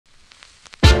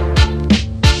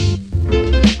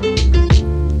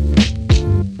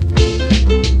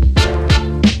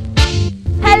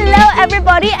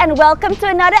welcome to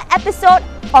another episode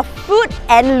of Food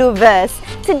and Louvres.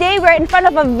 Today we're in front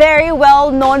of a very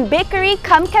well-known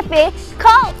bakery-cum-cafe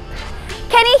called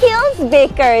Kenny Hills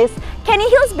Bakers. Kenny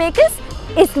Hills Bakers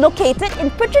is located in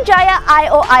Putrajaya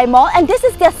IOI Mall, and this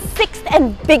is their 6th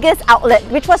and biggest outlet,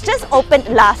 which was just opened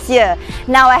last year.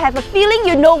 Now I have a feeling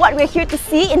you know what we're here to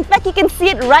see. In fact, you can see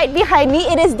it right behind me.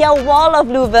 It is their wall of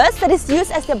louvers that is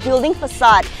used as their building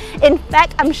facade. In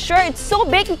fact, I'm sure it's so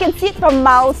big you can see it from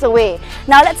miles away.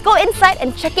 Now let's go inside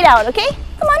and check it out, okay?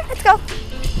 Come on, let's go.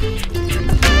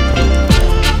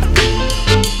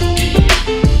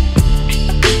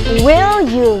 Will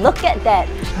you look at that?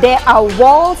 There are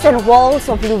walls and walls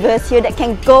of louvers here that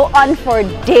can go on for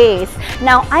days.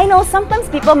 Now, I know sometimes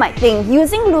people might think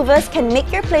using louvers can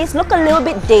make your place look a little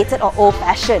bit dated or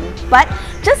old-fashioned. But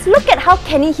just look at how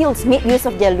Kenny Hills made use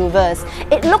of their louvers.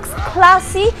 It looks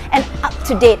classy and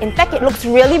up-to-date. In fact, it looks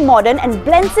really modern and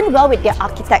blends in well with their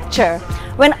architecture.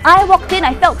 When I walked in,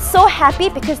 I felt so happy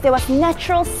because there was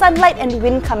natural sunlight and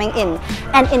wind coming in.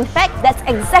 And in fact, that's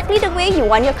exactly the way you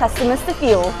want your customers to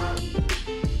feel.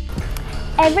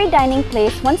 Every dining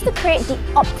place wants to create the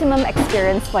optimum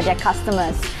experience for their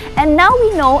customers. And now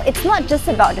we know it's not just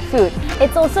about the food,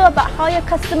 it's also about how your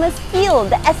customers feel,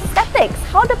 the aesthetics,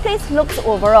 how the place looks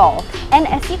overall. And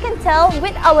as you can tell,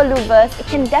 with our louvers, it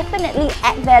can definitely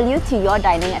add value to your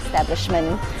dining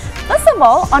establishment. First of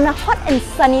all, on a hot and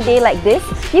sunny day like this,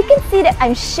 you can see that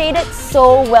I'm shaded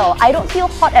so well. I don't feel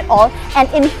hot at all, and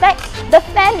in fact, the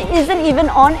fan isn't even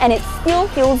on and it still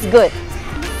feels good.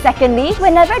 Secondly,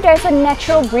 whenever there's a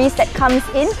natural breeze that comes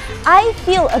in, I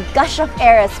feel a gush of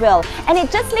air as well, and it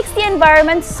just makes the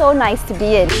environment so nice to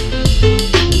be in.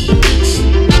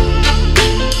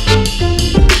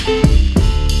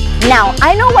 Now,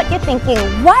 I know what you're thinking,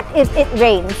 what if it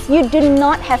rains? You do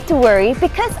not have to worry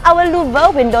because our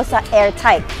Louvre windows are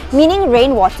airtight, meaning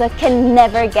rainwater can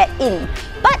never get in.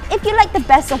 But if you like the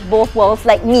best of both worlds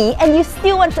like me and you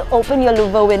still want to open your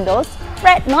Louvre windows,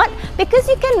 fret not, because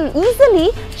you can easily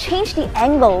change the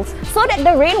angles so that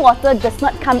the rainwater does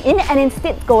not come in and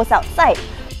instead goes outside.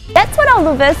 That's what our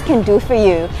louvers can do for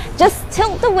you. Just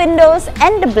tilt the windows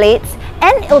and the blades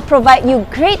and it'll provide you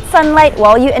great sunlight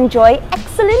while you enjoy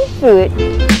excellent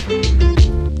food.